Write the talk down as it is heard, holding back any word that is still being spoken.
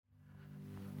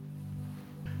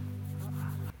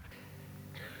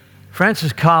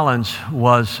Francis Collins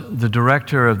was the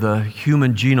director of the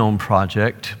Human Genome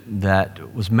Project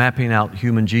that was mapping out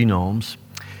human genomes.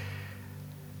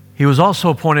 He was also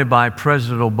appointed by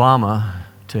President Obama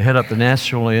to head up the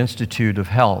National Institute of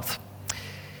Health.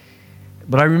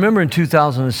 But I remember in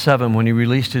 2007 when he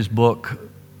released his book,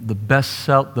 the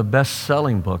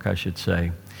best-selling book, I should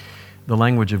say, The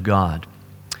Language of God.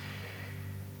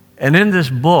 And in this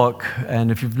book,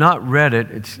 and if you've not read it,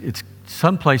 it's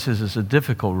some places it's a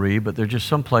difficult read, but there are just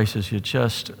some places you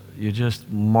just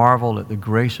marvel at the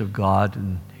grace of God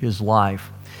and His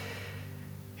life.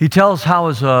 He tells how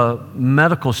as a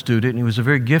medical student, and he was a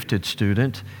very gifted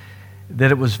student,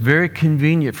 that it was very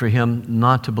convenient for him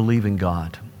not to believe in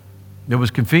God. It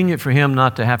was convenient for him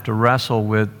not to have to wrestle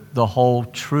with the whole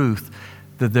truth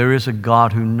that there is a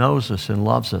God who knows us and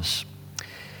loves us.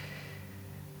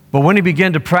 But when he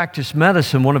began to practice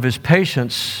medicine, one of his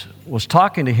patients was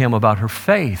talking to him about her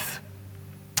faith,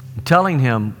 telling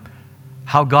him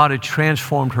how God had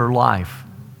transformed her life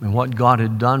and what God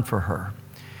had done for her.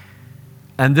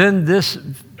 And then this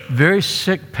very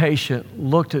sick patient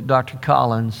looked at Dr.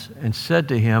 Collins and said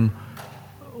to him,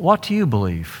 "What do you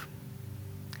believe?"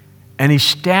 And he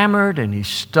stammered and he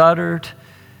stuttered,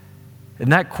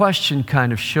 and that question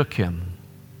kind of shook him.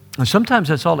 And sometimes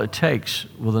that's all it takes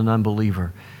with an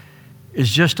unbeliever, is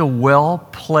just a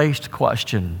well-placed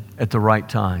question at the right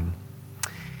time.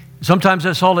 Sometimes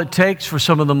that's all it takes for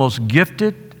some of the most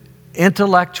gifted,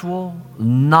 intellectual,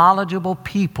 knowledgeable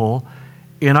people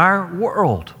in our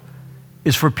world,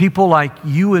 is for people like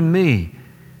you and me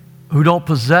who don't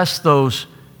possess those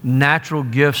natural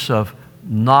gifts of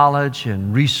knowledge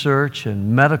and research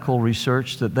and medical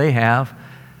research that they have,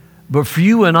 but for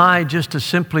you and I just to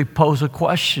simply pose a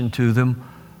question to them,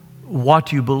 what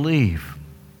do you believe?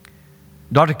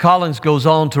 Dr. Collins goes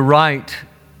on to write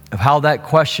of how that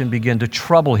question began to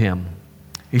trouble him.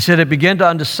 He said it began to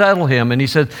unsettle him, and he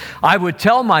said, I would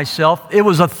tell myself it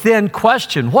was a thin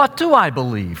question. What do I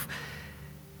believe?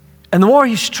 And the more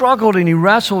he struggled and he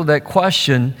wrestled with that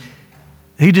question,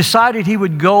 he decided he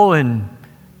would go and,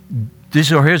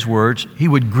 these are his words, he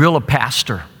would grill a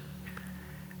pastor.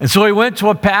 And so he went to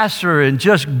a pastor and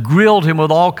just grilled him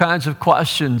with all kinds of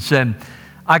questions. And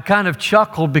I kind of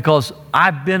chuckled because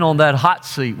I've been on that hot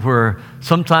seat where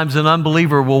sometimes an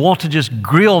unbeliever will want to just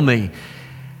grill me.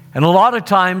 And a lot of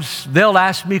times they'll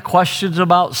ask me questions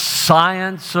about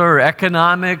science or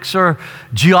economics or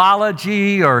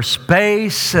geology or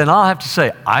space, and I'll have to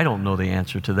say, I don't know the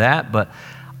answer to that, but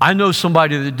I know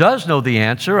somebody that does know the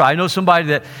answer. I know somebody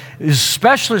that is a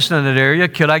specialist in that area.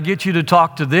 Could I get you to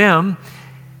talk to them?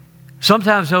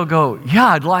 Sometimes they'll go, yeah,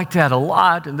 I'd like that a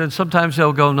lot. And then sometimes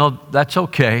they'll go, no, that's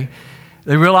okay.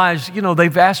 They realize,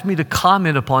 they've asked me to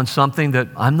comment upon something that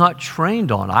I'm not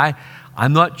trained on.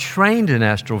 I'm not trained in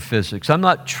astrophysics. I'm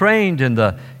not trained in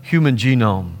the human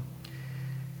genome.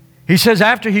 He says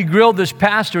after he grilled this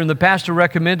pastor and the pastor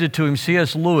recommended to him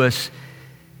C.S. Lewis,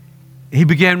 he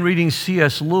began reading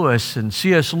C.S. Lewis, and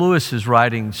C.S. Lewis's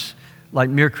writings, like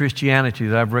Mere Christianity,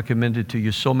 that I've recommended to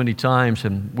you so many times,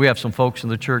 and we have some folks in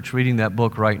the church reading that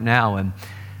book right now, and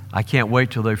I can't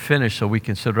wait till they're finished so we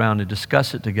can sit around and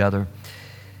discuss it together.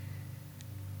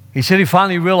 He said he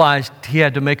finally realized he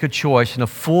had to make a choice, and a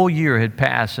full year had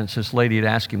passed since this lady had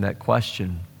asked him that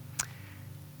question.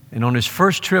 And on his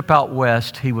first trip out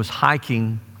west, he was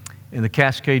hiking in the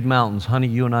Cascade Mountains. Honey,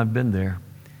 you and I have been there.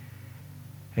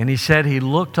 And he said he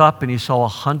looked up and he saw a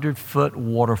 100-foot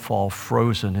waterfall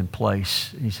frozen in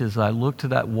place. He says, I looked to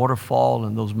that waterfall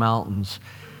and those mountains.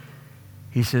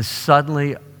 He says,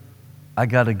 suddenly I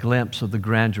got a glimpse of the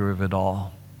grandeur of it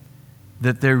all,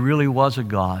 that there really was a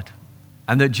God,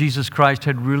 and that Jesus Christ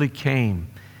had really came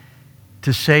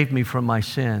to save me from my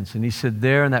sins. And he said,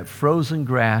 there in that frozen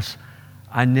grass,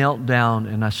 I knelt down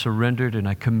and I surrendered and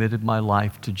I committed my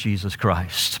life to Jesus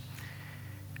Christ.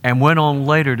 And went on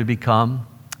later to become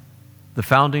the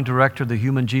founding director of the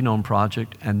Human Genome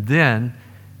Project, and then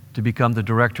to become the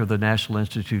director of the National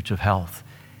Institutes of Health.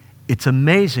 It's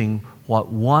amazing what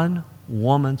one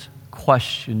woman's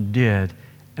question did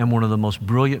and one of the most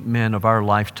brilliant men of our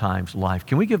lifetime's life.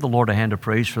 Can we give the Lord a hand of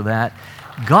praise for that?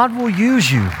 God will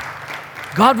use you.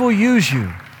 God will use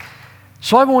you.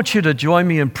 So I want you to join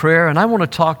me in prayer, and I want to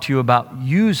talk to you about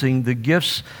using the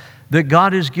gifts that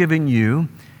God has given you,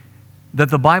 that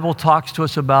the Bible talks to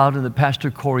us about and that Pastor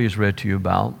Corey has read to you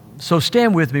about. So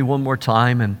stand with me one more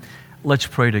time and let's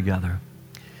pray together.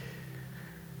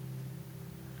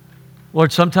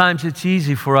 Lord, sometimes it's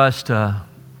easy for us to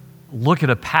look at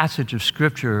a passage of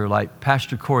Scripture like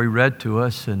Pastor Corey read to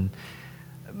us, and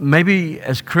maybe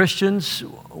as Christians,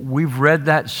 we've read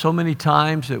that so many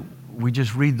times that we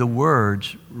just read the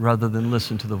words rather than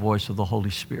listen to the voice of the Holy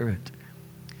Spirit.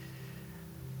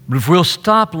 But if we'll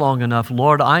stop long enough,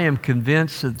 Lord, I am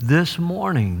convinced that this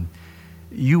morning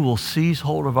you will seize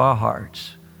hold of our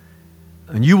hearts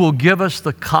and you will give us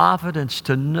the confidence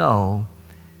to know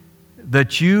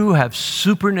that you have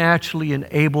supernaturally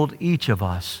enabled each of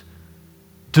us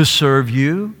to serve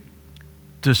you,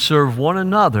 to serve one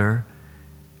another,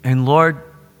 and Lord,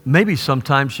 maybe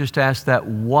sometimes just ask that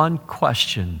one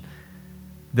question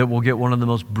that will get one of the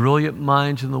most brilliant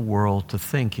minds in the world to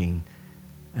thinking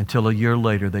until a year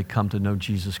later they come to know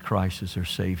Jesus Christ as their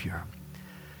Savior.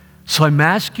 So I'm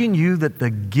asking you that the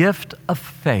gift of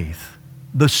faith,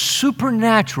 the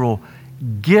supernatural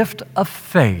gift of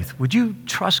faith, would you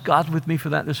trust God with me for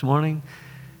that this morning?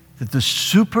 That the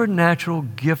supernatural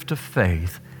gift of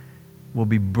faith will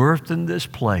be birthed in this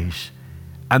place,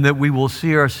 and that we will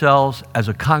see ourselves as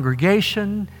a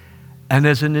congregation and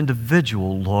as an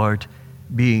individual, Lord,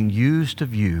 being used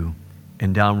of you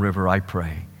in Downriver, I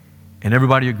pray. And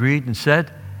everybody agreed and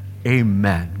said,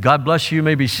 amen. God bless you. You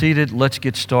may be seated. Let's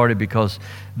get started because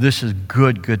this is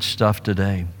good stuff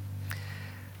today.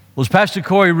 Well, as Pastor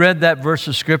Corey read that verse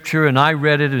of Scripture, and I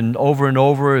read it and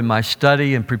over in my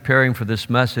study and preparing for this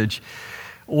message,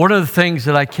 one of the things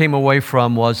that I came away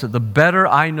from was that the better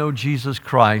I know Jesus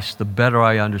Christ, the better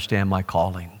I understand my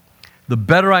calling. The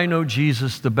better I know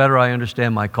Jesus, the better I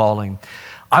understand my calling.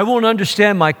 I won't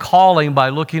understand my calling by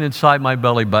looking inside my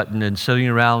belly button and sitting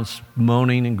around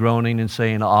moaning and groaning and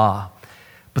saying, ah.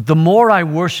 But the more I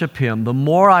worship Him, the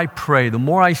more I pray, the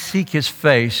more I seek His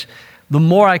face, the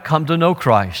more I come to know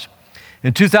Christ.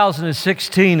 In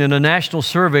 2016, in a national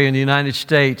survey in the United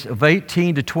States of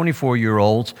 18 to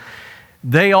 24-year-olds,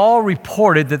 they all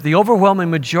reported that the overwhelming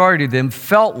majority of them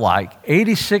felt like,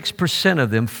 86%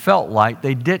 of them felt like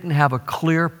they didn't have a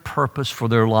clear purpose for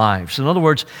their lives. In other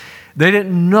words, they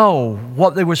didn't know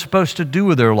what they were supposed to do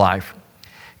with their life.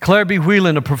 Claire B.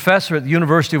 Whelan, a professor at the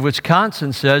University of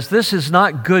Wisconsin, says, this is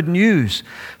not good news.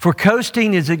 For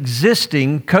coasting is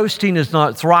existing, coasting is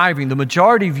not thriving. The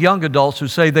majority of young adults who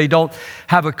say they don't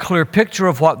have a clear picture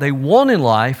of what they want in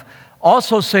life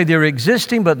also say they're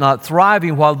existing but not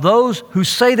thriving, while those who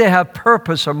say they have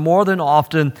purpose are more than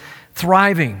often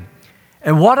thriving.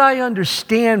 And what I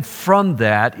understand from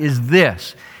that is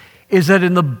this, is that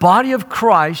in the body of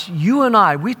Christ, you and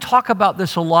I, we talk about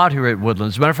this a lot here at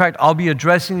Woodlands. As a matter of fact, I'll be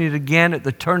addressing it again at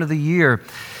the turn of the year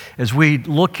as we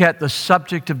look at the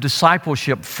subject of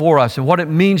discipleship for us and what it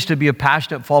means to be a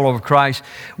passionate follower of Christ.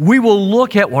 We will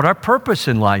look at what our purpose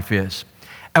in life is.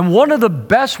 And one of the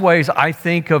best ways, I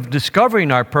think, of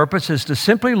discovering our purpose is to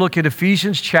simply look at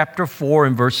Ephesians chapter 4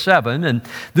 and verse 7. And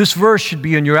this verse should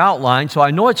be in your outline, so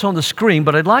I know it's on the screen,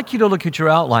 but I'd like you to look at your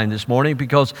outline this morning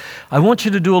because I want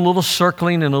you to do a little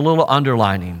circling and a little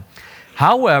underlining.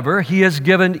 However, He has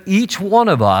given each one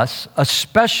of us a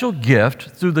special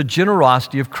gift through the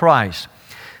generosity of Christ.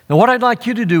 Now, what I'd like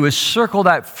you to do is circle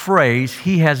that phrase,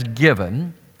 He has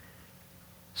given.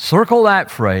 Circle that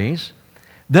phrase.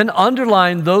 Then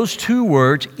underline those two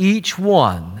words, each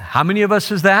one. How many of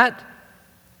us is that?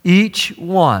 Each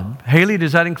one. Haley,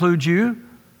 does that include you?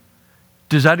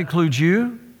 Does that include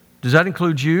you? Does that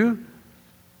include you?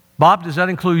 Bob, does that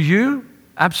include you?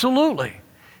 Absolutely.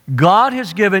 God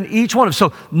has given each one of us.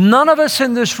 So none of us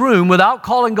in this room, without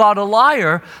calling God a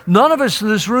liar, none of us in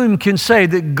this room can say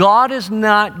that God has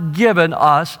not given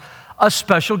us a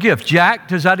special gift. Jack,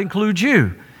 does that include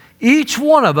you? Each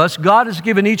one of us, God has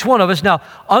given each one of us. Now,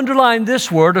 underline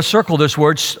this word or circle this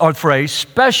word or phrase,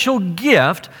 special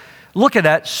gift. Look at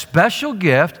that, special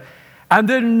gift. And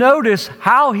then notice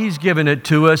how He's given it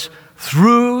to us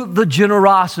through the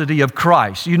generosity of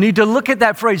Christ. You need to look at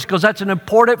that phrase because that's an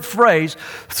important phrase,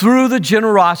 through the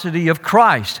generosity of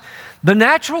Christ. The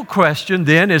natural question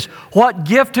then is, what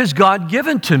gift has God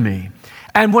given to me?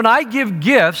 And when I give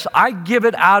gifts, I give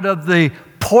it out of the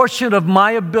portion of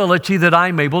my ability that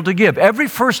I'm able to give. Every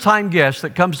first-time guest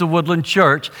that comes to Woodland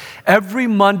Church, every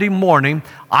Monday morning,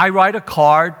 I write a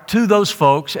card to those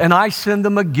folks and I send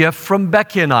them a gift from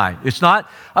Becky and I. It's not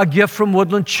a gift from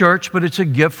Woodland Church, but it's a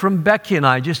gift from Becky and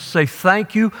I, just to say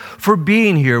thank you for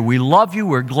being here. We love you.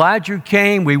 We're glad you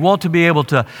came. We want to be able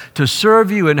to serve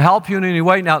you and help you in any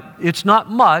way. Now, it's not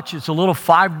much. It's a little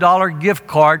 $5 gift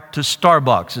card to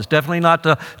Starbucks. It's definitely not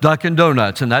to Dunkin'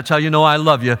 Donuts, and that's how you know I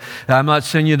love you. I'm not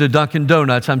sending you to Dunkin'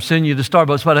 Donuts. I'm sending you to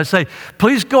Starbucks. But I say,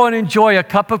 please go and enjoy a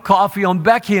cup of coffee on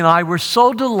Becky and I. We're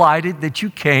so delighted that you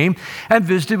came and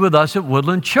visited with us at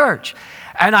Woodland Church.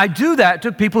 And I do that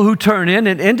to people who turn in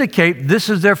and indicate this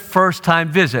is their first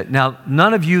time visit. Now,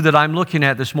 none of you that I'm looking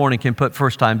at this morning can put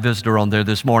first time visitor on there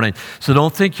this morning. So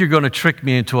don't think you're going to trick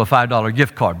me into a $5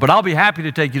 gift card. But I'll be happy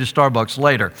to take you to Starbucks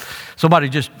later. Somebody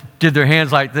just did their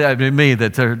hands like that to me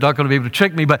that they're not going to be able to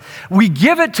trick me. But we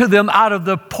give it to them out of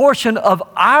the portion of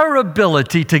our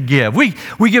ability to give. We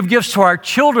give gifts to our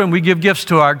children. We give gifts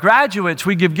to our graduates.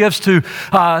 We give gifts to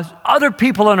other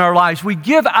people in our lives. We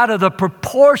give out of the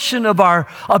proportion of our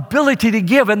ability to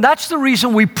give. And that's the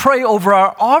reason we pray over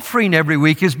our offering every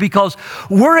week, is because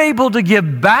we're able to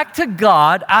give back to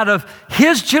God out of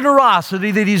His generosity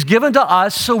that He's given to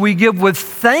us. So we give with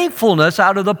thankfulness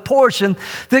out of the portion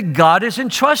that God has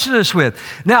entrusted us with.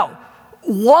 Now,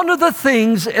 one of the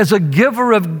things as a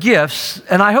giver of gifts,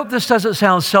 and I hope this doesn't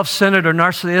sound self-centered or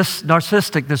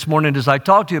narcissistic this morning as I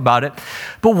talk to you about it,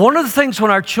 but one of the things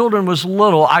when our children was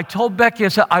little, I told Becky, I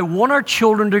said, I want our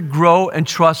children to grow and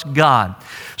trust God.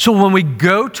 So when we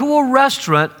go to a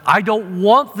restaurant, I don't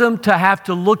want them to have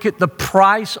to look at the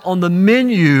price on the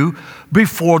menu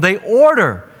before they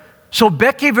order. So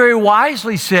Becky very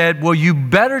wisely said, well, you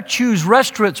better choose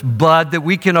restaurants, bud, that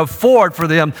we can afford for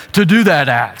them to do that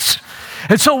at.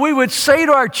 And so we would say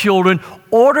to our children,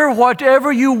 order whatever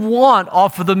you want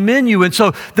off of the menu. And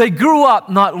so they grew up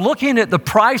not looking at the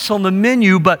price on the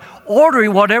menu, but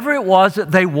ordering whatever it was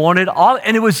that they wanted.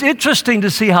 And it was interesting to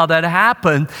see how that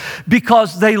happened,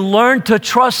 because they learned to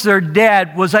trust their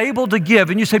dad was able to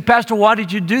give. And you say, Pastor, why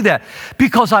did you do that?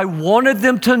 Because I wanted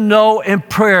them to know in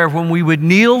prayer, when we would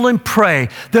kneel and pray,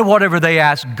 that whatever they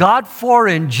asked God for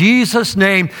in Jesus'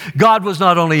 name, God was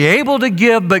not only able to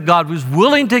give, but God was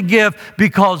willing to give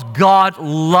because God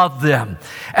loved them.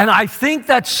 And I think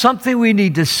that's something we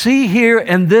need to see here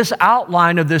in this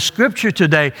outline of this scripture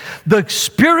today. The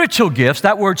spiritual gifts,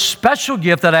 that word special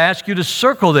gift that I ask you to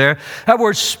circle there, that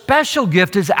word special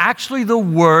gift is actually the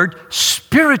word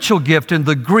spiritual gift in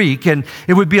the Greek, and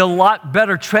it would be a lot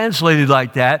better translated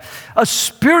like that. A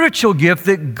spiritual gift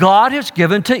that God has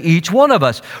given to each one of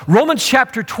us. Romans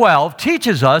chapter 12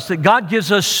 teaches us that God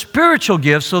gives us spiritual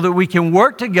gifts so that we can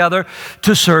work together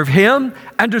to serve Him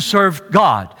and to serve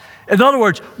God. In other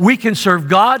words, we can serve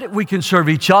God, we can serve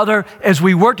each other as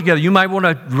we work together. You might want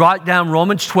to write down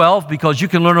Romans 12, because you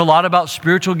can learn a lot about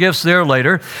spiritual gifts there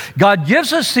later. God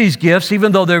gives us these gifts,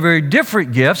 even though they're very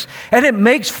different gifts, and it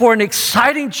makes for an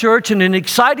exciting church and an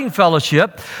exciting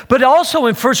fellowship. But also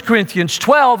in 1 Corinthians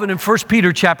 12 and in 1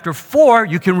 Peter chapter 4,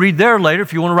 you can read there later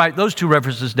if you want to write those two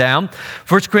references down.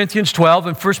 1 Corinthians 12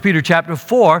 and 1 Peter chapter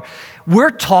 4,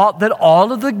 we're taught that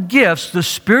all of the gifts, the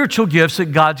spiritual gifts that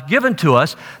God's given to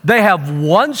us, they have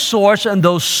one source, and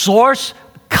those sources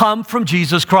come from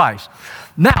Jesus Christ.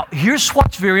 Now, here's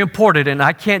what's very important, and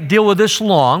I can't deal with this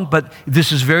long, but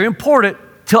this is very important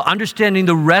to understanding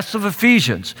the rest of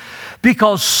Ephesians,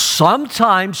 because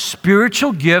sometimes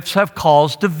spiritual gifts have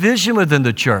caused division within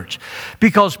the church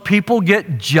because people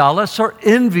get jealous or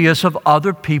envious of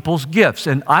other people's gifts.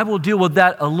 And I will deal with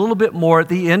that a little bit more at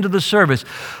the end of the service.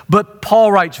 But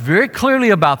Paul writes very clearly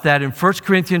about that in 1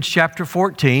 Corinthians chapter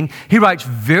 14. He writes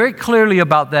very clearly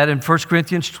about that in 1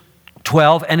 Corinthians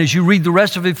 12, and as you read the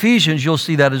rest of Ephesians, you'll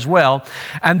see that as well.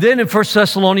 And then in 1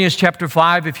 Thessalonians chapter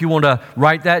 5, if you want to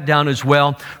write that down as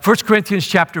well, 1 Corinthians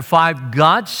chapter 5,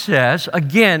 God says,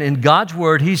 again, in God's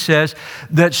word, He says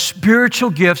that spiritual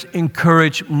gifts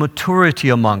encourage maturity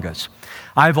among us.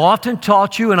 I've often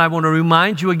taught you, and I want to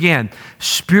remind you again,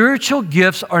 spiritual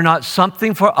gifts are not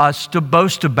something for us to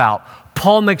boast about.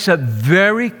 Paul makes that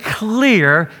very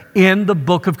clear in the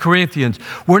book of Corinthians.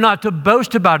 We're not to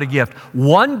boast about a gift.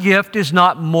 One gift is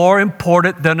not more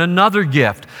important than another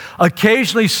gift.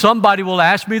 Occasionally, somebody will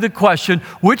ask me the question,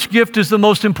 which gift is the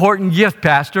most important gift,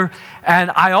 Pastor?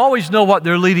 And I always know what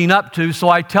they're leading up to, so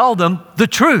I tell them the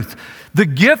truth. The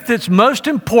gift that's most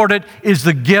important is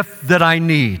the gift that I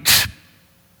need.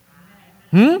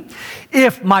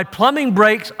 If my plumbing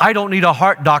breaks, I don't need a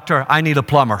heart doctor, I need a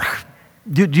plumber.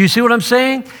 Do you see what I'm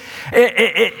saying?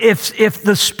 If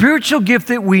the spiritual gift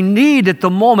that we need at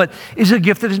the moment is a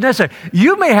gift that is necessary.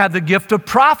 You may have the gift of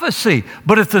prophecy,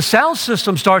 but if the sound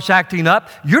system starts acting up,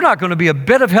 you're not going to be a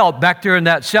bit of help back there in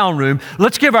that sound room.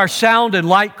 Let's give our sound and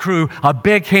light crew a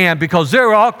big hand, because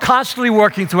they're all constantly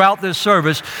working throughout this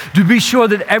service to be sure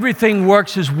that everything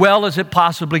works as well as it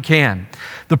possibly can.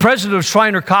 The president of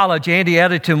Shriner College, Andy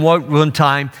Editon, wrote one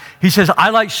time, he says,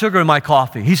 I like sugar in my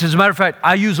coffee. He says, as a matter of fact,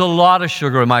 I use a lot of of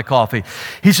sugar in my coffee.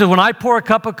 He said, when I pour a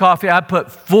cup of coffee, I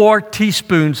put 4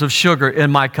 teaspoons of sugar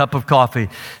in my cup of coffee.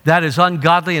 That is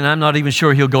ungodly, and I'm not even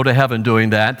sure he'll go to heaven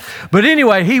doing that. But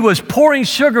anyway, he was pouring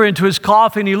sugar into his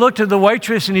coffee, and he looked at the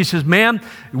waitress, and he says, ma'am,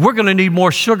 we're going to need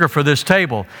more sugar for this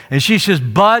table. And she says,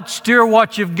 bud, steer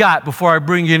what you've got before I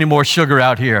bring you any more sugar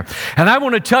out here. And I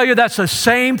want to tell you that's the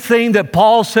same thing that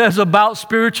Paul says about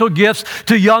spiritual gifts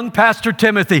to young Pastor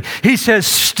Timothy. He says,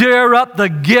 stir up the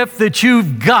gift that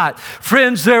you've got.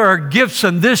 Friends, there are gifts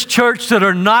in this church that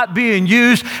are not being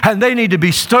used, and they need to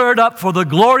be stirred up for the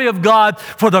glory of God,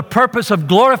 for the purpose of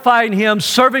glorifying Him,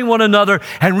 serving one another,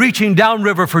 and reaching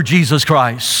downriver for Jesus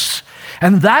Christ.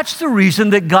 And that's the reason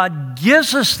that God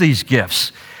gives us these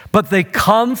gifts. But they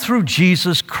come through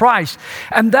Jesus Christ.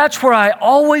 And that's where I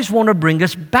always want to bring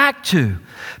us back to.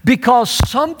 Because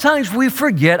sometimes we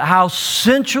forget how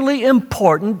centrally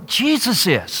important Jesus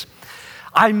is.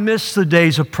 I miss the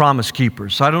days of Promise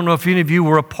Keepers. I don't know if any of you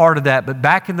were a part of that, but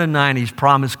back in the 90s,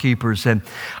 Promise Keepers. And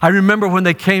I remember when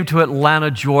they came to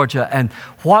Atlanta, Georgia, and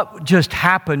what just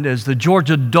happened is the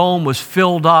Georgia Dome was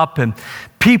filled up, and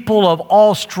people of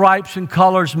all stripes and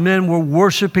colors, men were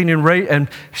worshiping and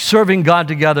serving God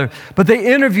together. But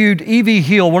they interviewed E.V.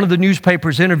 Hill, one of the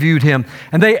newspapers interviewed him,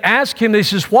 and they asked him, they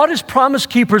says, what is Promise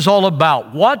Keepers all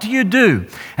about? What do you do?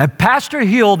 And Pastor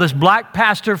Hill, this black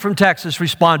pastor from Texas,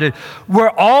 responded, we're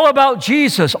all about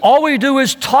Jesus. All we do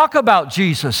is talk about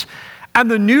Jesus. And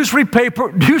the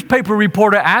newspaper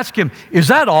reporter asked him, is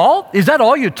that all? Is that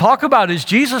all you talk about is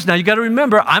Jesus? Now you got to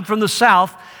remember, I'm from the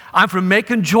South. I'm from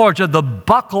Macon, Georgia, the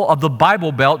buckle of the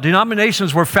Bible Belt.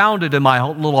 Denominations were founded in my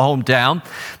little hometown.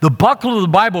 The buckle of the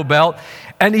Bible Belt.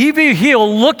 And E.V.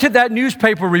 Hill looked at that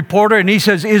newspaper reporter and he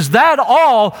says, is that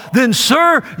all? Then,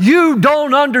 sir, you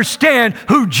don't understand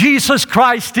who Jesus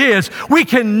Christ is. We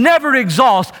can never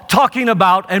exhaust talking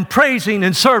about and praising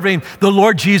and serving the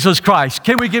Lord Jesus Christ.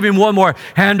 Can we give Him one more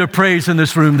hand of praise in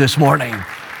this room this morning?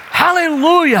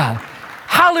 Hallelujah.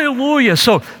 Hallelujah.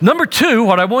 So, number 2,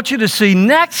 what I want you to see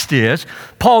next is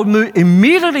Paul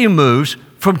immediately moves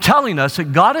from telling us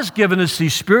that God has given us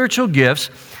these spiritual gifts,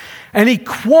 and he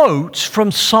quotes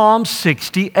from Psalm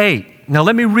 68. Now,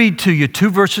 let me read to you 2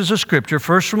 verses of Scripture,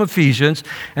 first from Ephesians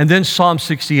and then Psalm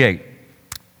 68.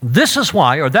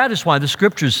 That is why the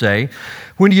Scriptures say,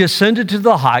 when He ascended to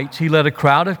the heights, He led a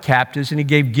crowd of captives and He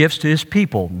gave gifts to His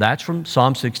people. That's from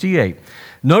Psalm 68.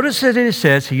 Notice that it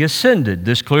says He ascended.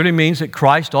 This clearly means that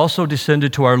Christ also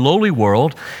descended to our lowly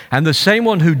world, and the same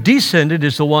one who descended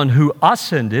is the one who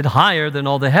ascended higher than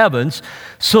all the heavens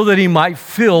so that He might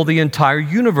fill the entire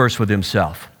universe with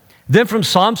Himself. Then from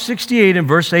Psalm 68 and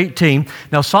verse 18,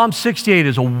 now Psalm 68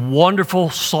 is a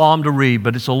wonderful psalm to read,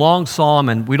 but it's a long psalm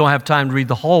and we don't have time to read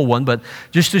the whole one, but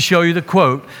just to show you the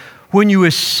quote, when you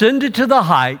ascended to the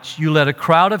heights, you led a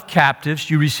crowd of captives,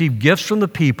 you received gifts from the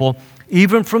people,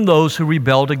 even from those who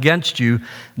rebelled against you.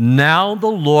 Now the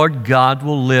Lord God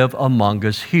will live among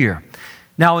us here.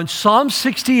 Now in Psalm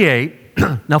 68,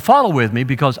 now follow with me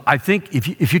because I think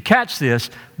if you catch this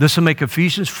will make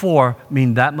Ephesians 4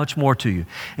 mean that much more to you.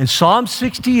 In Psalm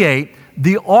 68,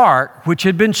 the ark, which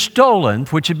had been stolen,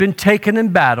 which had been taken in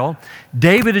battle,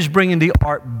 David is bringing the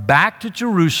ark back to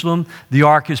Jerusalem. The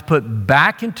ark is put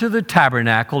back into the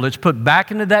tabernacle. It's put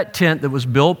back into that tent that was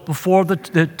built before the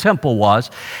temple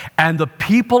was. And the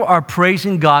people are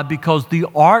praising God because the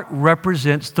ark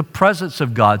represents the presence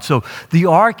of God. So the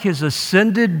ark has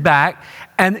ascended back,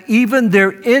 and even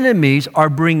their enemies are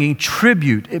bringing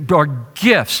tribute or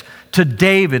gifts to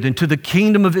David and to the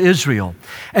kingdom of Israel.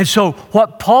 And so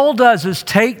what Paul does is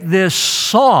take this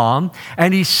psalm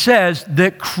and he says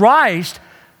that Christ,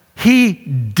 He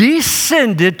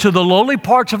descended to the lowly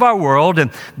parts of our world,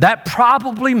 and that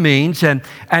probably means, and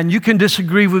you can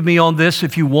disagree with me on this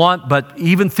if you want, but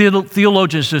even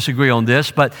theologians disagree on this,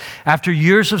 but after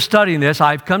years of studying this,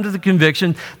 I've come to the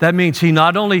conviction that means He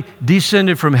not only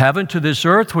descended from heaven to this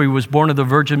earth, where He was born of the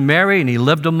Virgin Mary, and He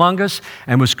lived among us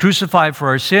and was crucified for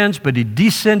our sins, but He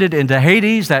descended into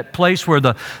Hades, that place where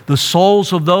the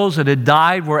souls of those that had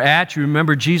died were at. You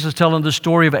remember Jesus telling the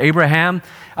story of Abraham,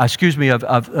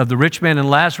 of the rich man and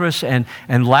Lazarus, and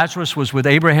Lazarus was with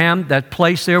Abraham, that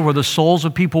place there where the souls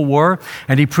of people were,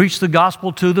 and He preached the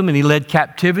gospel to them, and He led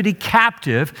captivity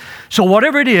captive. So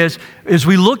whatever it is, as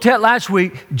we looked at last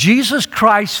week, Jesus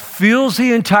Christ fills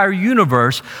the entire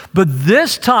universe, but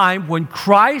this time when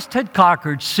Christ had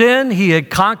conquered sin, He had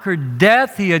conquered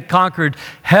death, He had conquered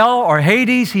hell or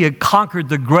Hades, He had conquered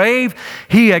the grave,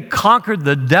 He had conquered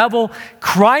the devil.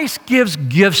 Christ gives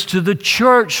gifts to the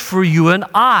church for you and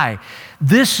I.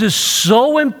 This is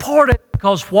so important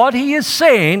because what he is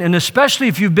saying, and especially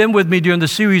if you've been with me during the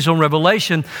series on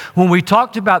Revelation, when we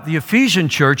talked about the Ephesian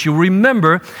church, you'll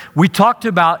remember we talked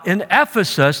about in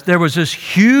Ephesus, there was this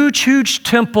huge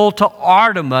temple to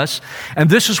Artemis,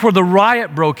 and this is where the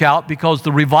riot broke out because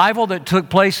the revival that took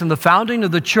place in the founding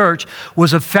of the church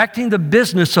was affecting the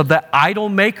business of the idol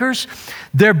makers.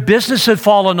 Their business had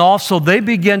fallen off, so they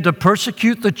began to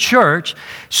persecute the church.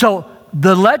 So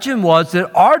the legend was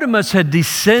that Artemis had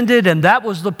descended, and that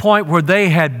was the point where they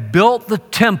had built the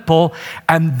temple,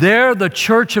 and there the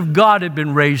church of God had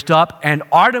been raised up, and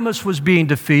Artemis was being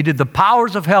defeated. The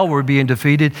powers of hell were being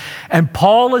defeated. And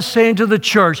Paul is saying to the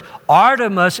church,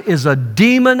 Artemis is a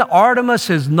demon. Artemis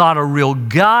is not a real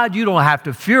God. You don't have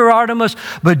to fear Artemis,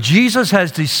 but Jesus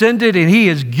has descended, and he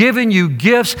has given you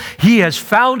gifts. He has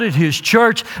founded his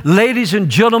church. Ladies and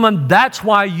gentlemen, that's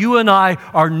why you and I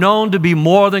are known to be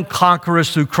more than conquerors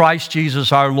through Christ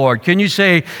Jesus our Lord. Can you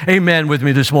say amen with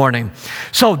me this morning?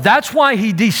 So that's why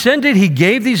he descended. He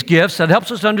gave these gifts. That helps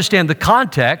us understand the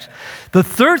context. The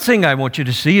third thing I want you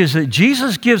to see is that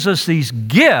Jesus gives us these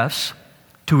gifts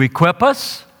to equip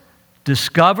us,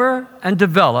 discover, and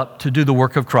develop to do the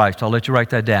work of Christ. I'll let you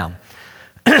write that down.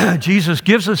 Jesus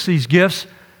gives us these gifts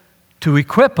to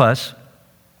equip us,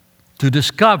 to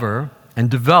discover, and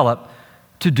develop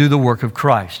to do the work of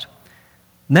Christ.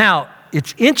 Now,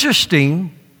 it's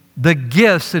interesting, the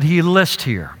gifts that he lists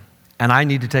here. And I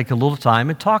need to take a little time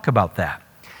and talk about that.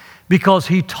 Because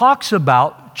he talks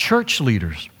about church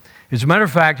leaders. As a matter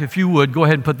of fact, if you would, go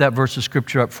ahead and put that verse of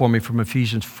scripture up for me from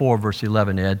Ephesians 4, verse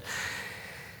 11, Ed.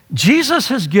 Jesus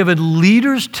has given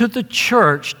leaders to the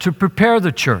church to prepare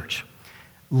the church.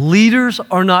 Leaders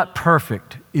are not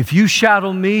perfect. If you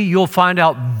shadow me, you'll find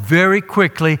out very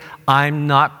quickly I'm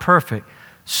not perfect.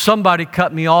 Somebody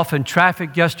cut me off in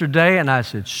traffic yesterday, and I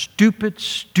said, stupid.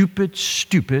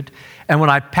 And when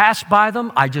I passed by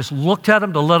them, I just looked at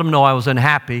them to let them know I was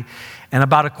unhappy. And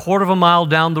about a quarter of a mile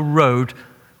down the road,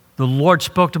 the Lord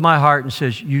spoke to my heart and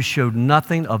says, you showed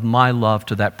nothing of my love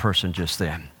to that person just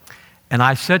then. And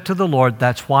I said to the Lord,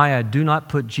 that's why I do not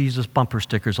put Jesus bumper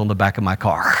stickers on the back of my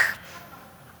car.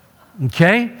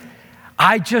 Okay?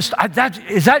 Is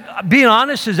that being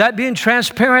honest? Is that being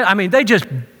transparent? I mean, they just,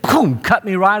 boom, cut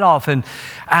me right off. And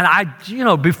I,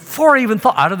 before I even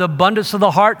thought, out of the abundance of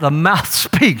the heart, the mouth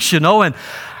speaks, And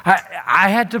I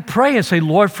had to pray and say,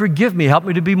 Lord, forgive me. Help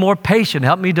me to be more patient.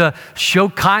 Help me to show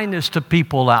kindness to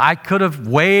people. I could have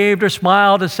waved or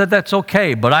smiled and said, that's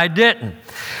okay, but I didn't.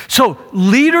 So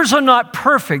leaders are not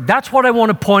perfect. That's what I want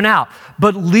to point out.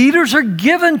 But leaders are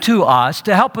given to us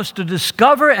to help us to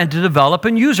discover and to develop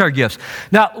and use our gifts.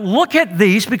 Now, look at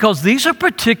these, because these are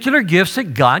particular gifts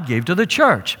that God gave to the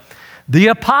church. The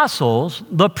apostles,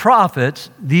 the prophets,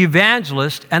 the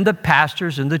evangelists, and the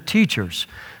pastors and the teachers.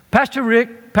 Pastor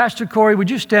Rick, Pastor Corey, would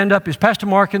you stand up? Is Pastor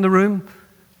Mark in the room?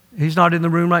 He's not in the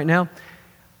room right now.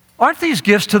 Aren't these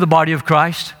gifts to the body of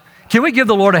Christ? Can we give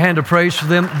the Lord a hand of praise for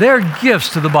them? They're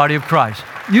gifts to the body of Christ.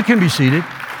 You can be seated.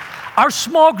 Our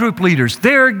small group leaders,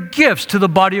 they're gifts to the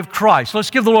body of Christ. Let's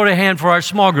give the Lord a hand for our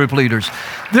small group leaders.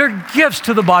 They're gifts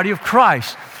to the body of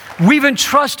Christ. We've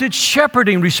entrusted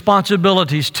shepherding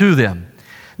responsibilities to them.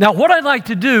 Now, what I'd like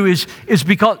to do is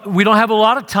because we don't have a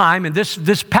lot of time, and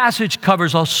this passage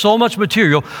covers so much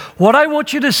material, what I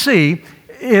want you to see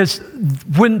is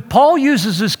when Paul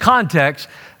uses this context,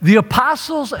 the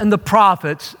apostles and the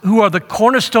prophets, who are the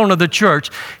cornerstone of the church,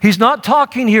 he's not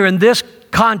talking here in this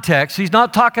context, he's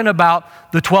not talking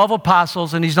about the 12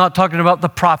 apostles, and he's not talking about the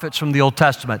prophets from the Old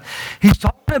Testament. He's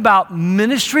talking about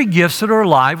ministry gifts that are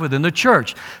alive within the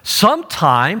church.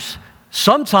 Sometimes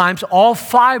all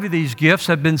 5 of these gifts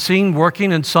have been seen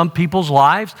working in some people's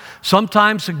lives.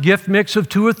 Sometimes a gift mix of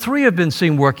 2 or 3 have been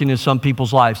seen working in some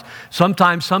people's lives.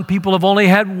 Sometimes some people have only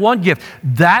had 1 gift.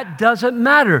 That doesn't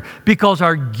matter, because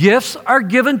our gifts are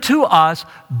given to us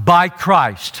by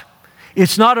Christ.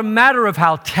 It's not a matter of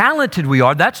how talented we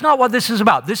are. That's not what this is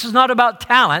about. This is not about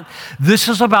talent. This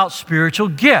is about spiritual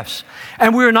gifts.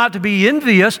 And we are not to be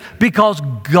envious, because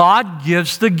God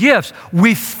gives the gifts.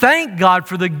 We thank God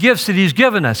for the gifts that He's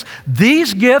given us.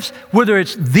 These gifts, whether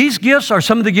it's these gifts or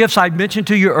some of the gifts I mentioned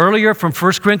to you earlier from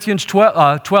 1 Corinthians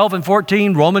 12 and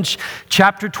 14, Romans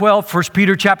chapter 12, 1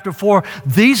 Peter chapter 4,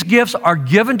 these gifts are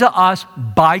given to us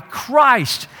by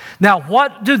Christ. Now,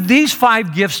 what do these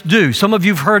 5 gifts do? Some of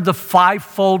you have heard the 5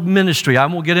 fivefold ministry. I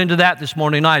won't get into that this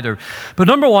morning either. But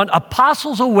number one,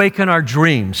 apostles awaken our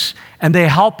dreams, and they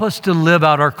help us to live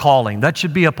out our calling. That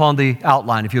should be up on the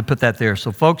outline if you put that there.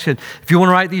 So folks, if you want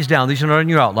to write these down, these are not in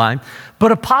your outline.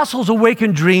 But apostles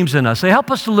awaken dreams in us. They help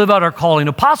us to live out our calling.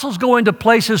 Apostles go into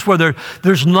places where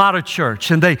there's not a church,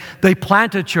 and they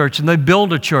plant a church and they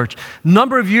build a church. A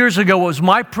number of years ago, it was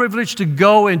my privilege to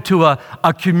go into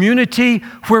a community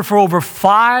where for over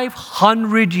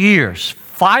 500 years,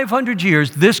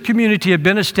 this community had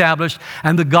been established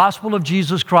and the gospel of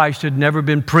Jesus Christ had never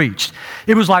been preached.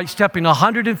 It was like stepping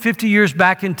 150 years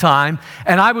back in time,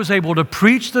 and I was able to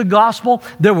preach the gospel.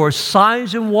 There were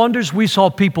signs and wonders. We saw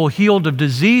people healed of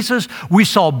diseases. We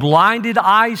saw blinded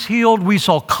eyes healed. We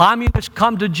saw communists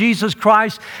come to Jesus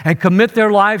Christ and commit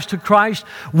their lives to Christ.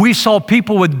 We saw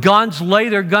people with guns lay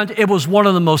their guns. It was one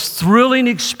of the most thrilling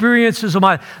experiences of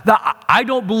my life. I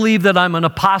don't believe that I'm an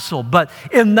apostle, but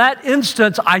in that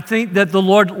instance, I think that the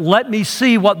Lord let me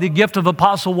see what the gift of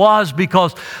apostle was,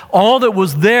 because all that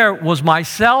was there was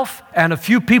myself and a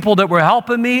few people that were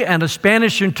helping me and a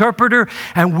Spanish interpreter,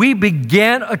 and we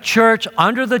began a church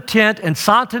under the tent in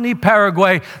Santani,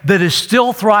 Paraguay that is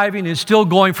still thriving and still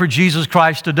going for Jesus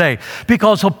Christ today.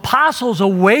 Because apostles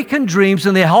awaken dreams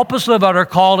and they help us live out our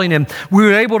calling, and we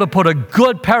were able to put a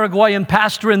good Paraguayan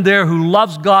pastor in there who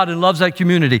loves God and loves that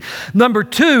community. Number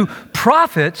two,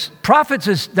 prophets.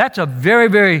 That's a very,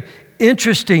 very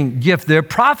interesting gift there.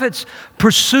 Prophets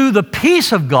pursue the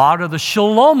peace of God or the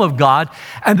shalom of God,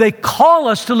 and they call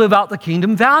us to live out the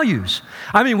kingdom values.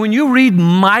 I mean, when you read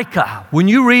Micah, when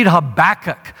you read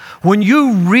Habakkuk, when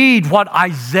you read what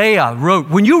Isaiah wrote,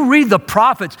 when you read the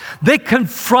prophets, they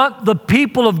confront the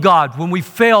people of God when we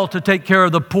fail to take care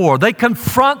of the poor. They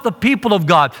confront the people of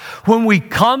God when we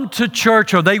come to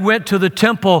church or they went to the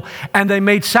temple and they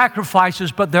made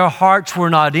sacrifices, but their hearts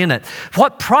were not in it.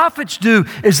 What prophets do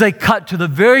is they cut to the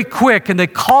very quick and they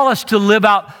call us to live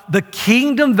out the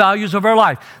kingdom values of our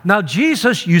life. Now,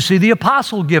 Jesus, you see the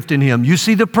apostle gift in him. You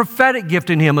see the prophetic gift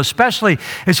in him, especially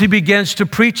as he begins to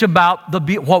preach about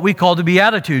what we call the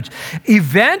Beatitudes.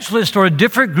 Evangelists are a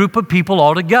different group of people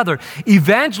altogether.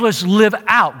 Evangelists live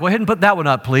out. Go ahead and put that one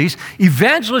up, please.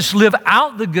 Evangelists live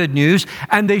out the good news,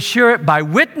 and they share it by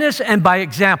witness and by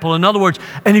example. In other words,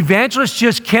 an evangelist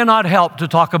just cannot help to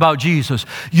talk about Jesus.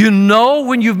 You know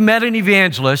when you've met an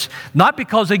evangelist, not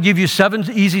because they give you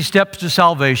 7 easy steps to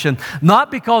salvation,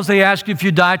 not because they ask you if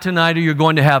you die tonight or you're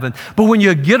going to heaven, but when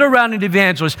you get around an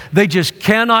evangelist, they just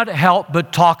cannot help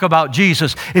but talk about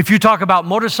Jesus. If you talk about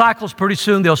motorcycles, pretty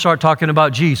soon they'll start talking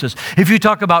about Jesus. If you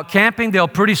talk about camping, they'll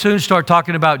pretty soon start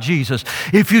talking about Jesus.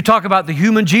 If you talk about the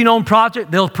Human Genome Project,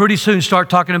 they'll pretty soon start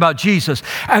talking about Jesus.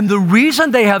 And the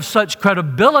reason they have such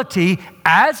credibility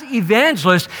as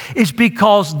evangelists is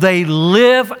because they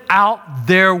live out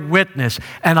their witness.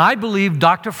 And I believe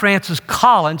Dr. Francis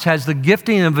Collins has the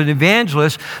gifting of an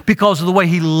evangelist because of the way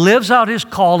he lives out his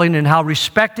calling and how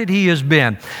respected he has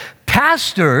been.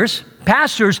 Pastors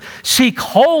seek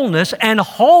wholeness and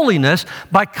holiness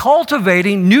by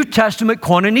cultivating New Testament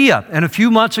koinonia. And a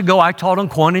few months ago, I taught on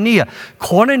koinonia.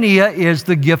 Koinonia is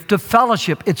the gift of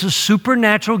fellowship. It's a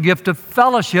supernatural gift of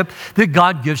fellowship that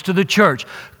God gives to the church.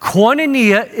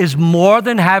 Koinonia is more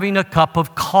than having a cup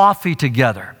of coffee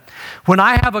together. When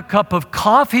I have a cup of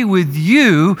coffee with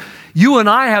you, you and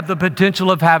I have the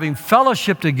potential of having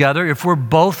fellowship together if we're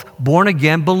both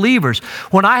born-again believers.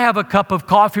 When I have a cup of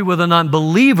coffee with an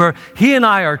unbeliever, he and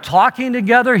I are talking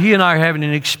together, he and I are having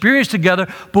an experience together,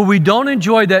 but we don't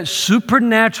enjoy that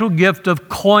supernatural gift of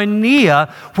koinonia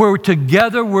where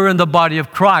together we're in the body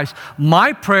of Christ.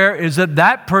 My prayer is that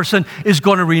that person is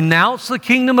going to renounce the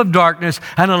kingdom of darkness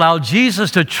and allow Jesus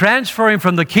to transfer him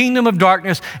from the kingdom of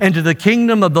darkness into the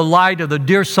kingdom of the light of the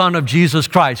dear Son of Jesus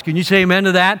Christ. Can you say amen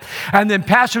to that? And then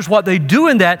pastors, what they do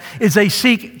in that is they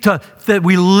seek that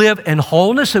we live in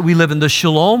wholeness, that we live in the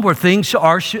shalom where things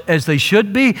are as they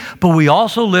should be, but we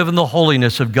also live in the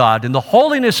holiness of God. And the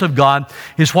holiness of God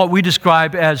is what we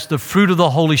describe as the fruit of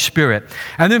the Holy Spirit.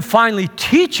 And then finally,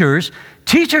 teachers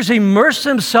immerse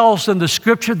themselves in the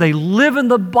Scripture. They live in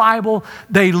the Bible.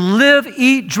 They live,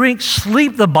 eat, drink,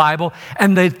 sleep the Bible,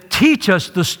 and they teach us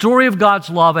the story of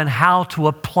God's love and how to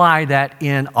apply that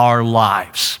in our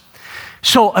lives.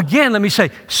 So again, let me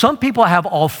say, some people have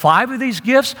all 5 of these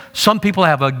gifts. Some people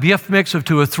have a gift mix of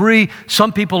 2 or 3.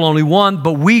 Some people only 1,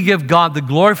 but we give God the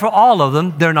glory for all of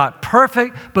them. They're not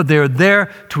perfect, but they're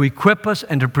there to equip us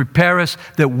and to prepare us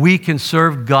that we can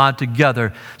serve God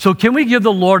together. So can we give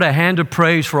the Lord a hand of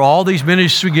praise for all these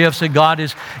ministry gifts that God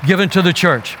has given to the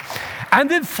church?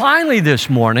 And then finally this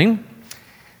morning,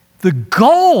 the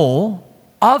goal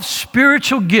of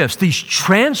spiritual gifts, these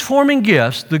transforming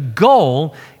gifts, the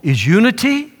goal is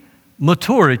unity,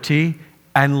 maturity,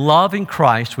 and love in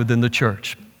Christ within the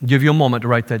church. I'll give you a moment to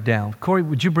write that down. Corey,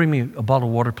 would you bring me a bottle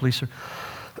of water, please, sir?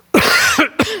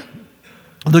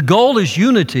 The goal is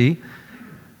unity,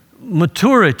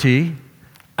 maturity,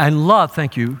 and love,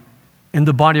 thank you, in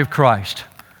the body of Christ.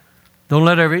 Don't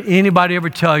let anybody ever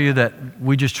tell you that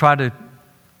we just try to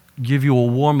give you a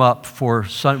warm-up for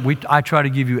Sunday. I try to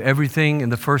give you everything in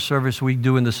the first service we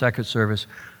do in the second service.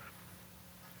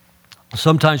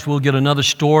 Sometimes we'll get another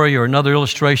story or another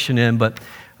illustration in, but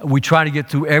we try to get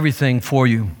through everything for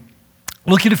you.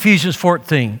 Look at Ephesians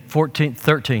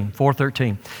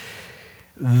 4:13.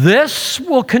 This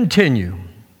will continue.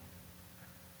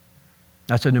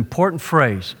 That's an important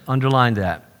phrase. Underline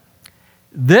that.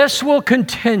 This will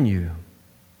continue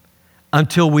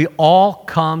until we all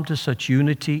come to such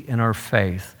unity in our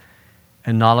faith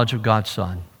and knowledge of God's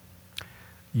Son.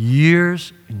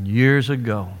 Years and years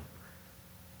ago,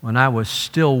 when I was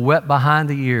still wet behind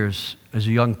the ears as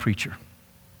a young preacher,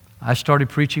 I started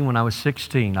preaching when I was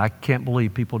 16. I can't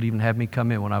believe people would even have me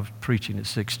come in when I was preaching at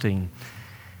 16.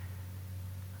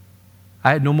 I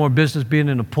had no more business being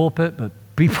in the pulpit, but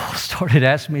people started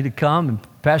asking me to come, and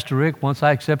Pastor Rick, once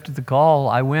I accepted the call,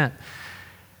 I went.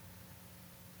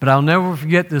 But I'll never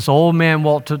forget, this old man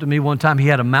walked up to me one time. He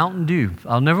had a Mountain Dew.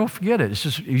 I'll never forget it. It's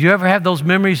just, you ever have those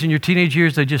memories in your teenage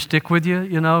years, they just stick with you,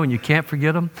 and you can't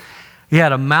forget them? He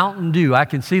had a Mountain Dew. I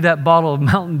can see that bottle of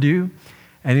Mountain Dew.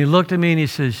 And he looked at me and he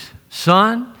says,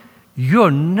 son, you're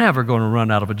never going to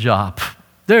run out of a job.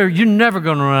 You're never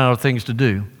going to run out of things to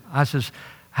do. I says,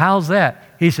 how's that?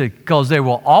 He said, because there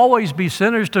will always be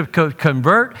sinners to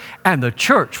convert, and the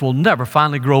church will never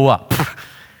finally grow up.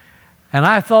 And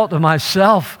I thought to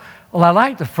myself, well, I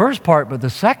like the first part, but the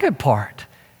second part.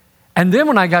 And then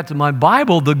when I got to my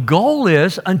Bible, the goal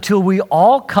is until we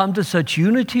all come to such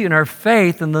unity in our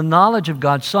faith and the knowledge of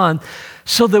God's Son,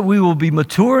 so that we will be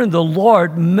mature in the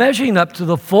Lord, measuring up to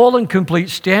the full and complete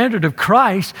standard of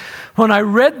Christ. When I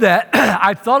read that,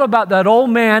 I thought about that old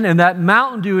man and that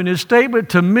Mountain Dew and his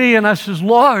statement to me, and I says,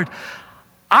 Lord,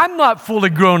 I'm not fully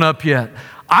grown up yet.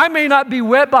 I may not be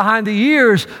wet behind the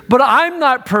ears, but I'm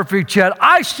not perfect yet.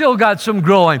 I still got some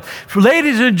growing.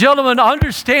 Ladies and gentlemen,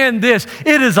 understand this.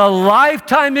 It is a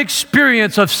lifetime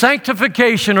experience of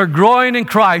sanctification or growing in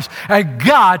Christ, and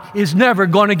God is never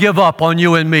going to give up on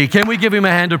you and me. Can we give him a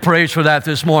hand of praise for that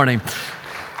this morning?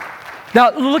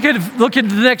 Now, look at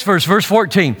the next verse, verse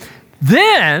 14.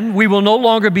 Then we will no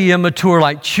longer be immature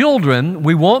like children.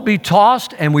 We won't be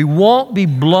tossed and we won't be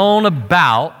blown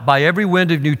about by every wind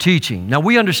of new teaching. Now,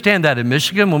 we understand that in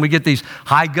Michigan when we get these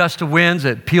high gust of winds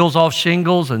that peels off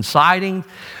shingles and siding.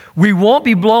 We won't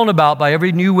be blown about by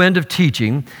every new wind of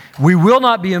teaching. We will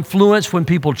not be influenced when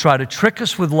people try to trick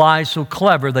us with lies so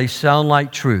clever they sound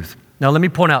like truth. Now, let me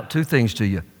point out two things to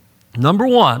you. Number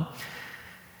one,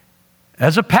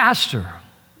 as a pastor,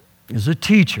 as a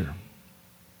teacher,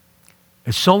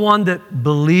 as someone that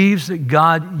believes that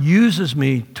God uses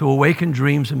me to awaken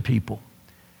dreams in people,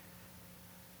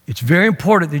 it's very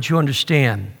important that you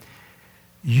understand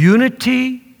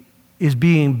unity is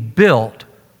being built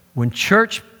when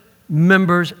church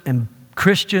members and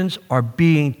Christians are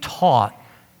being taught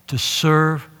to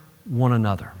serve one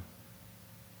another.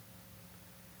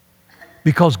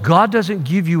 Because God doesn't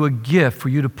give you a gift for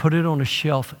you to put it on a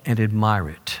shelf and admire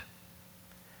it.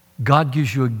 God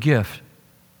gives you a gift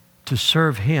to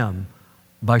serve him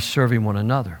by serving one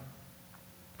another.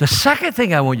 The second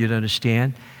thing I want you to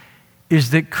understand is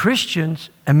that Christians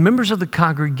and members of the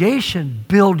congregation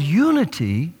build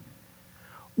unity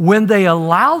when they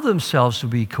allow themselves to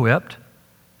be equipped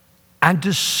and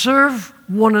to serve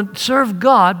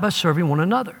God by serving one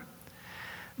another.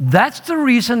 That's the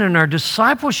reason in our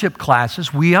discipleship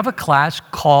classes, we have a class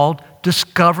called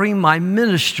Discovering My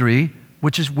Ministry,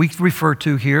 which is we refer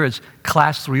to here as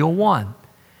Class 301.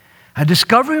 And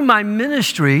Discovering My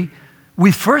Ministry,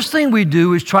 first thing we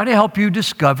do is try to help you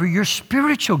discover your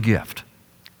spiritual gift.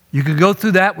 You can go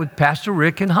through that with Pastor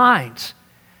Rick and Hines.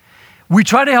 We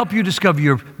try to help you discover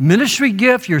your ministry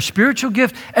gift, your spiritual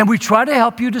gift, and we try to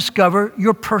help you discover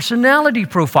your personality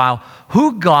profile,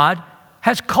 who God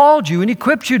has called you and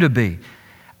equipped you to be.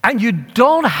 And you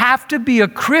don't have to be a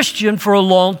Christian for a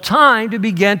long time to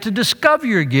begin to discover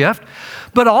your gift.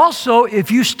 But also,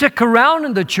 if you stick around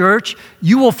in the church,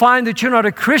 you will find that you're not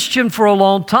a Christian for a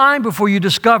long time before you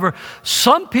discover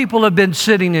some people have been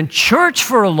sitting in church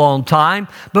for a long time,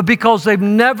 but because they've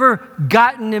never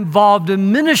gotten involved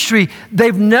in ministry,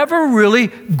 they've never really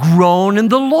grown in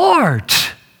the Lord.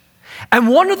 And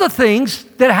one of the things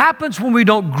that happens when we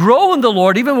don't grow in the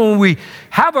Lord, even when we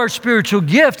have our spiritual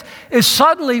gift, is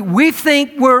suddenly we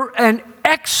think we're an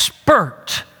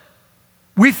expert.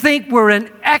 We think we're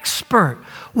an expert.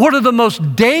 One of the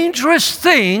most dangerous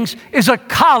things is a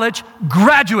college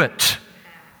graduate.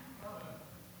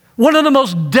 One of the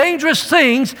most dangerous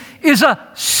things is a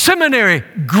seminary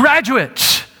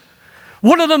graduate.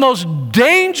 One of the most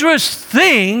dangerous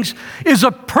things is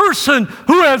a person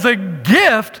who has a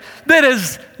gift that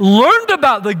has learned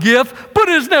about the gift but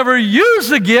has never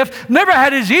used the gift, never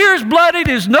had his ears bloodied,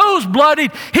 his nose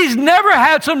bloodied. He's never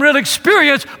had some real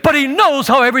experience, but he knows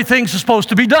how everything's supposed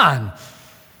to be done.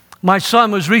 My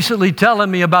son was recently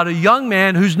telling me about a young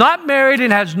man who's not married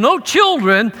and has no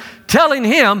children, telling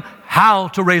him how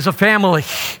to raise a family.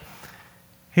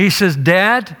 He says,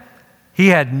 Dad, he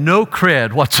had no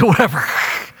cred whatsoever.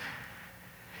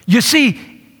 You see,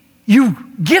 you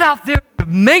get out there,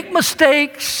 make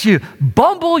mistakes, you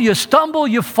bumble, you stumble,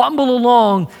 you fumble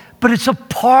along, but it's a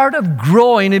part of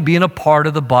growing and being a part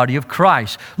of the body of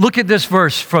Christ. Look at this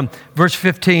verse from verse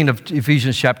 15 of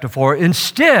Ephesians chapter 4.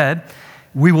 Instead,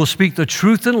 we will speak the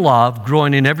truth in love,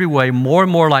 growing in every way more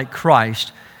and more like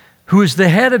Christ, who is the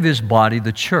head of his body,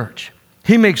 the church.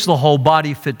 He makes the whole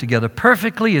body fit together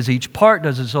perfectly as each part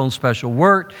does its own special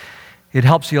work. It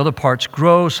helps the other parts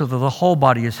grow so that the whole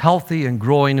body is healthy and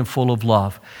growing and full of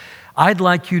love. I'd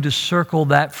like you to circle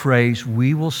that phrase,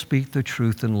 we will speak the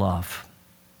truth in love.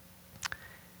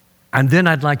 And then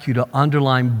I'd like you to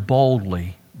underline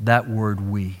boldly that word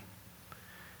we.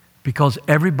 Because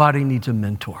everybody needs a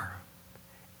mentor.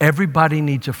 Everybody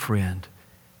needs a friend.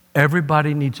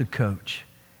 Everybody needs a coach.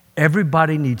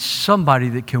 Everybody needs somebody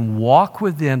that can walk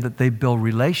with them, that they build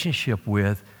relationship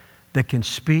with, that can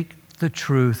speak the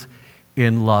truth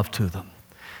in love to them.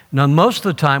 Now, most of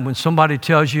the time when somebody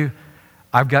tells you,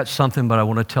 I've got something, but I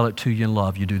want to tell it to you in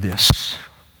love, you do this.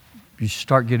 You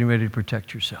start getting ready to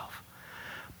protect yourself.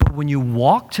 But when you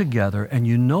walk together and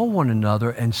you know one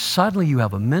another and suddenly you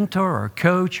have a mentor or a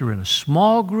coach, you're in a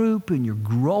small group and you're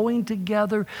growing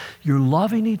together, you're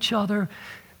loving each other,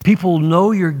 people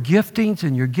know your giftings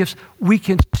and your gifts, we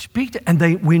can speak to,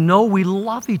 and we know we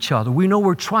love each other. We know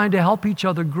we're trying to help each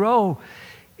other grow.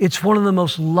 It's one of the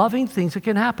most loving things that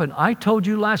can happen. I told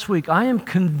you last week, I am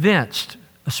convinced,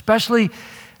 especially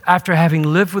after having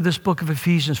lived with this book of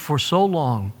Ephesians for so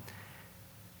long,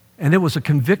 and it was a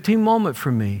convicting moment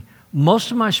for me.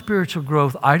 Most of my spiritual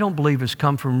growth, I don't believe, has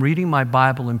come from reading my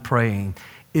Bible and praying.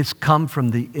 It's come from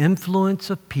the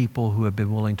influence of people who have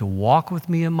been willing to walk with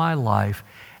me in my life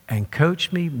and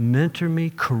coach me, mentor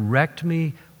me, correct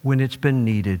me when it's been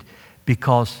needed.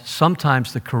 Because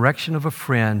sometimes the correction of a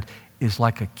friend is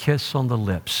like a kiss on the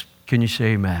lips. Can you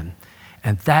say amen?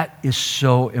 And that is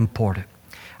so important.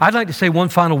 I'd like to say one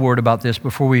final word about this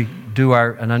before we do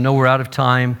and I know we're out of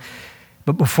time,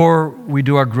 but before we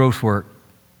do our growth work.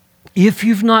 If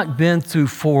you've not been through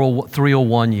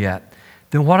 301 yet,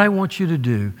 then what I want you to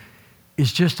do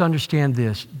is just understand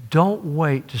this. Don't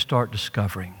wait to start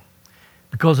discovering.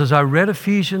 Because as I read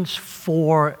Ephesians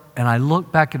 4 and I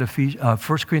look back at 1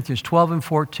 Corinthians 12 and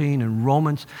 14 and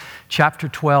Romans chapter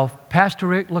 12, Pastor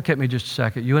Rick, look at me just a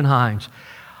second, you and Hines.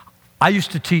 I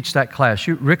used to teach that class.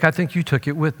 Rick, I think you took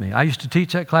it with me. I used to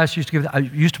teach that class. I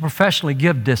used to professionally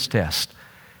give this test.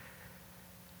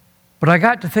 But I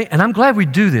got to think, and I'm glad we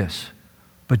do this,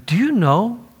 but do you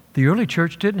know the early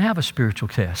church didn't have a spiritual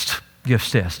test,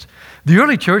 gifts test. The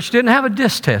early church didn't have a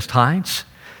disc test, Hines.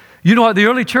 You know what the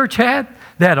early church had?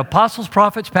 They had apostles,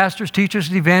 prophets, pastors, teachers,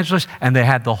 and evangelists, and they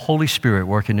had the Holy Spirit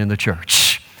working in the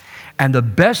church. And the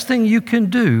best thing you can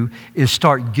do is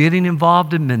start getting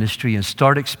involved in ministry and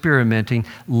start experimenting,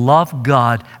 love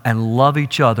God and love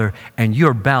each other, and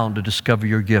you're bound to discover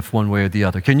your gift one way or the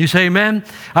other. Can you say amen?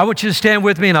 I want you to stand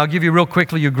with me, and I'll give you real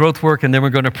quickly your growth work, and then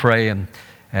we're going to pray and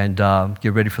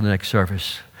get ready for the next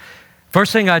service.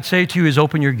 First thing I'd say to you is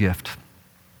open your gift.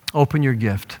 Open your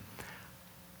gift.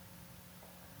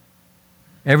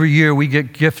 Every year we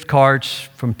get gift cards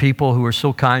from people who are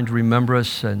so kind to remember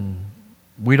us, and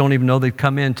we don't even know they've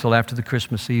come in until after the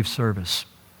Christmas Eve service.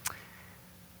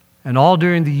 And all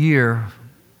during the year,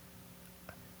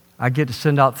 I get to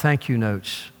send out thank you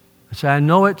notes. I say, I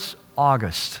know it's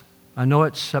August. I know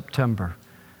it's September.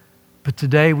 But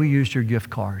today we used your gift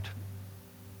card.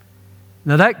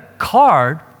 Now that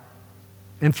card,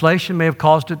 inflation may have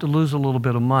caused it to lose a little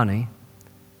bit of money,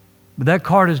 but that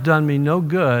card has done me no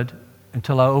good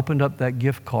until I opened up that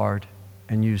gift card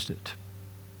and used it.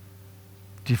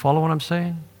 Do you follow what I'm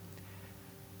saying?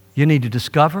 You need to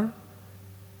discover,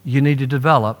 you need to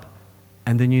develop,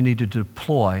 and then you need to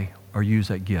deploy or use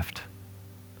that gift.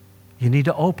 You need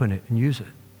to open it and use it.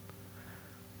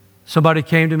 Somebody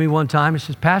came to me one time and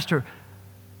says, Pastor,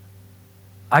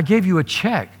 I gave you a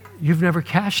check. You've never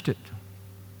cashed it.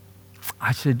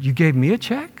 I said, you gave me a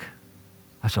check?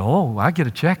 I said, oh, I get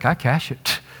a check, I cash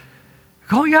it.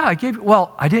 Oh, yeah, I gave it.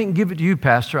 Well, I didn't give it to you,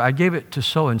 Pastor. I gave it to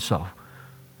so-and-so.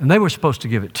 And they were supposed to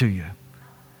give it to you.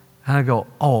 And I go,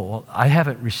 oh, well, I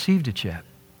haven't received it yet.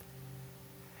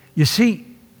 You see,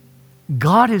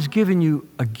 God has given you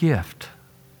a gift.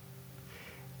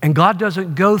 And God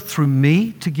doesn't go through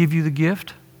me to give you the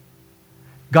gift.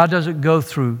 God doesn't go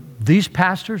through these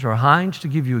pastors or Hines to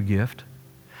give you a gift.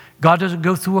 God doesn't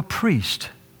go through a priest.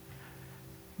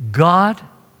 God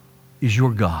is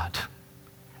your God.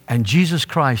 And Jesus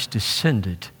Christ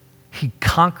descended. He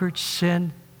conquered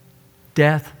sin,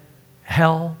 death,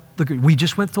 hell. We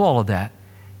just went through all of that.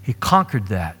 He conquered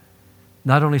that.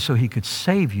 Not only so he could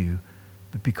save you,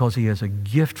 but because he has a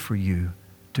gift for you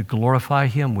to glorify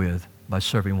him with by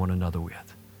serving one another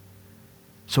with.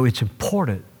 So it's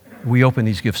important we open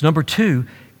these gifts. Number 2,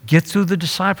 get through the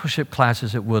discipleship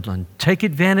classes at Woodland. Take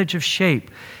advantage of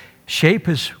SHAPE. SHAPE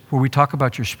is where we talk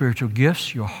about your spiritual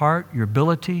gifts, your heart, your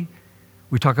ability.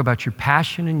 We talk about your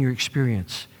passion and your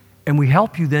experience. And we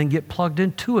help you then get plugged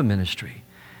into a ministry.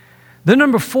 Then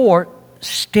number 4,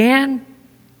 stand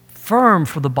firm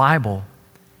for the Bible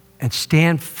and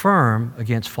stand firm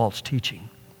against false teaching.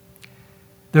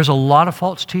 There's a lot of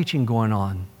false teaching going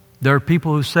on. There are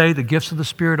people who say the gifts of the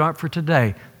Spirit aren't for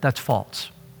today. That's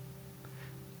false.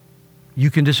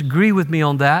 You can disagree with me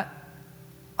on that.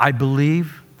 I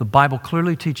believe the Bible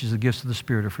clearly teaches the gifts of the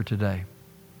Spirit are for today.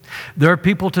 There are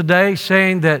people today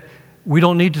saying that we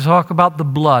don't need to talk about the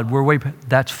blood.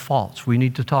 That's false. We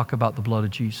need to talk about the blood of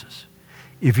Jesus.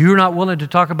 If you're not willing to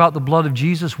talk about the blood of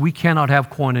Jesus, we cannot have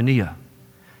koinonia.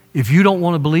 If you don't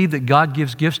want to believe that God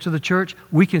gives gifts to the church,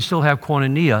 we can still have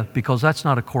koinonia because that's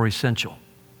not a core essential.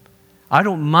 I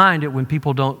don't mind it when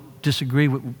people disagree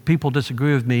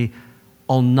with me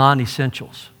on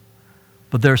non-essentials.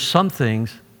 But there are some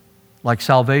things like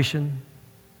salvation,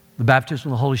 the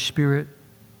baptism of the Holy Spirit,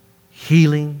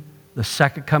 healing, the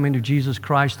second coming of Jesus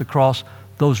Christ, the cross,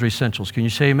 those are essentials. Can you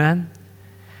say amen?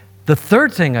 The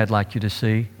third thing I'd like you to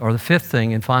see, or the fifth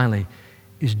thing, and finally,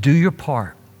 is do your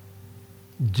part.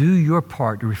 Do your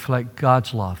part to reflect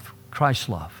God's love, Christ's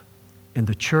love, in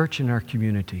the church and our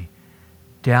community.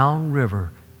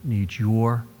 Downriver needs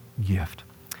your gift.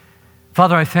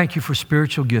 Father, I thank you for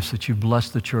spiritual gifts that you've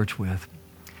blessed the church with.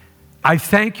 I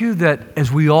thank you that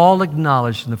as we all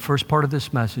acknowledged in the first part of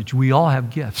this message, we all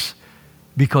have gifts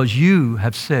because you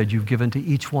have said you've given to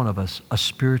each one of us a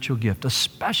spiritual gift, a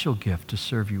special gift to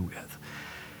serve you with.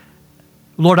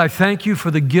 Lord, I thank you for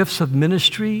the gifts of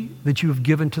ministry that you have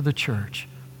given to the church.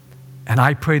 And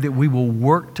I pray that we will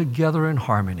work together in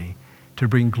harmony to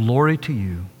bring glory to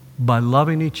you by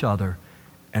loving each other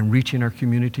and reaching our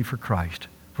community for Christ.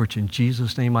 For it's in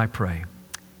Jesus' name I pray.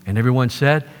 And everyone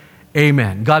said,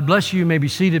 amen. God bless you. You may be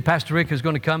seated. Pastor Rick is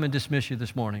going to come and dismiss you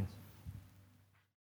this morning.